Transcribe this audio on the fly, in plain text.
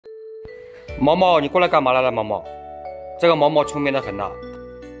毛毛，你过来干嘛来了？毛毛，这个毛毛聪明的很呐，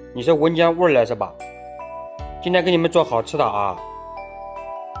你是闻见味儿了是吧？今天给你们做好吃的啊！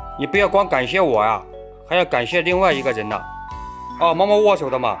你不要光感谢我呀，还要感谢另外一个人呢。哦，毛毛握手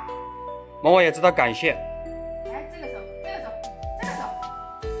的嘛，毛毛也知道感谢。哎，这个手，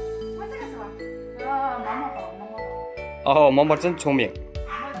哇，这个手啊，毛毛好，毛毛好。哦，毛毛真聪明。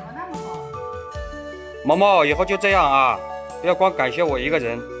毛毛怎么那么好？毛毛以后就这样啊，不要光感谢我一个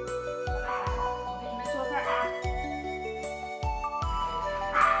人。我给你们做饭啊。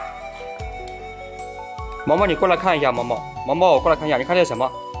毛毛，你过来看一下，毛毛，过来看一下，你看这是什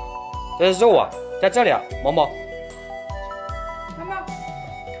么？这是肉啊，在这里啊，毛毛，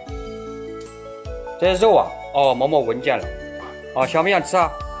这是肉啊。哦，毛毛闻见了。哦，想不想吃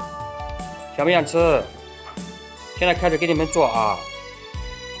啊？想不想吃？现在开始给你们做啊，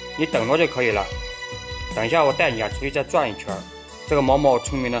你等着就可以了。等一下我带你啊出去再转一圈。这个毛毛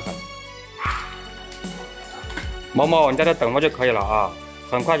聪明的很。毛毛，你在这等着就可以了啊，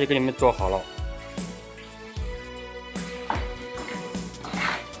很快就给你们做好了。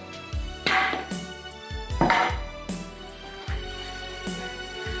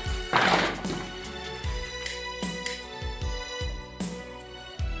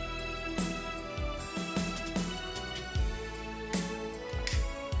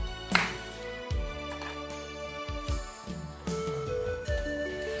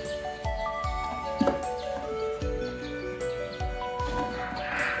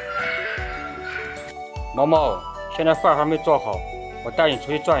毛毛，现在饭还没做好，我带你出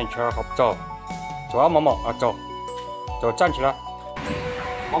去转一圈，好不？走，走啊，毛毛啊，走，走，站起来。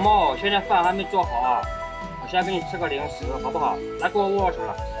毛毛，现在饭还没做好啊，我先给你吃个零食，好不好？来，给我握手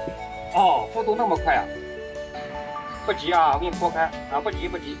了。哦，速度那么快啊！不急啊，我给你剥开啊，不急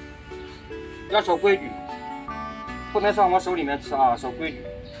不急，要守规矩，不能上我手里面吃啊，守规矩，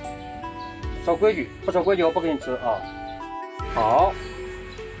守规矩，不守规矩我不给你吃啊。好，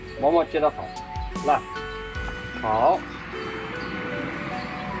毛毛接得好，来。好，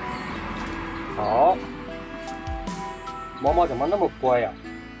好，毛毛怎么那么乖呀？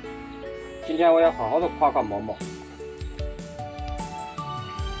今天我要好好的夸夸毛毛。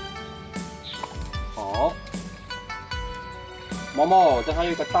好，毛毛，这还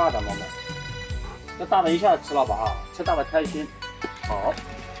有一个大的毛毛，这大的一下子吃了吧啊，吃大的开心。好，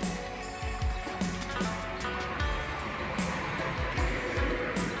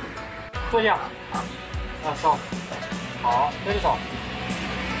坐下。啊，烧，好，这就烧，好。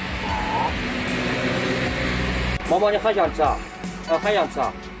毛毛，你还想吃啊？还想吃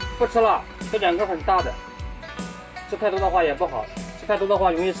啊？不吃了，这两个很大的，吃太多的话也不好，吃太多的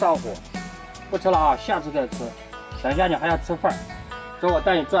话容易上火。不吃了啊，下次再吃。等一下你还要吃饭，走，我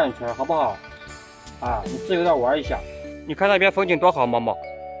带你转一圈，好不好？啊，你自由的玩一下。你看那边风景多好，毛毛，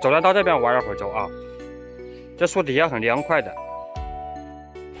走了到这边玩一会儿，走啊。这树底下很凉快的。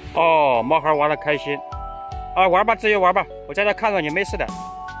哦，毛孩玩得开心。啊，玩吧，自由玩吧，我在这看着你，没事的。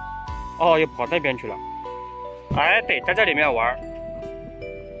哦，又跑那边去了。哎，对，在这里面玩。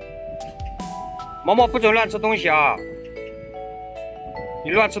毛毛不准乱吃东西啊！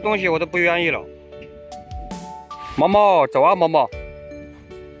你乱吃东西我都不愿意了。毛毛，走啊，毛毛。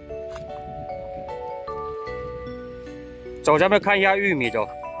走，咱们看一下玉米，走。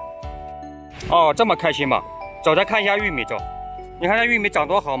哦，这么开心吗？走，再看一下玉米，走。你看这玉米长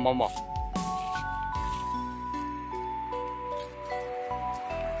多好，毛毛。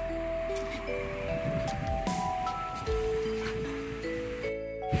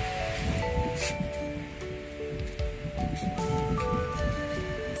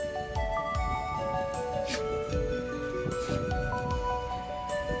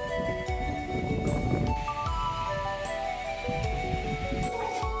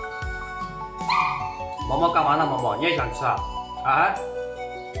毛毛干嘛呢？毛毛，你也想吃啊？啊？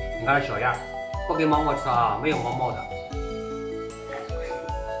你看这小样，不给毛毛吃啊，没有毛毛的。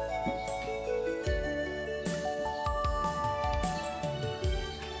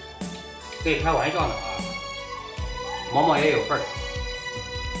对，开玩笑呢啊！毛毛也有份儿。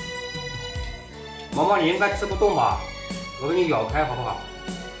毛毛，你应该吃不动吧？我给你咬开好不好？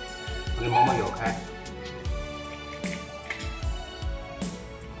我给毛毛咬开。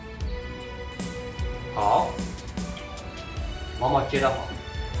好，毛毛接得好。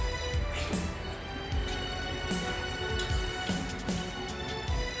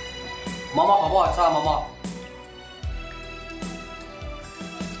毛毛好不好吃啊？毛毛，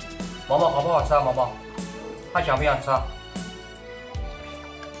毛毛好不好吃啊？毛毛，还想不想吃啊？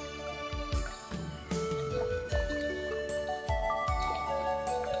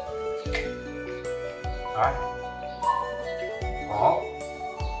来，好。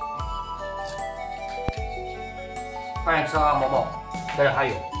快点吃啊，毛毛，这里还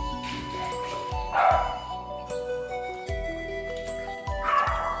有。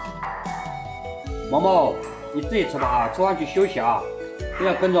毛毛，你自己吃吧啊，吃完去休息啊，不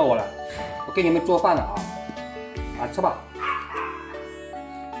要跟着我了，我给你们做饭了啊，吃吧。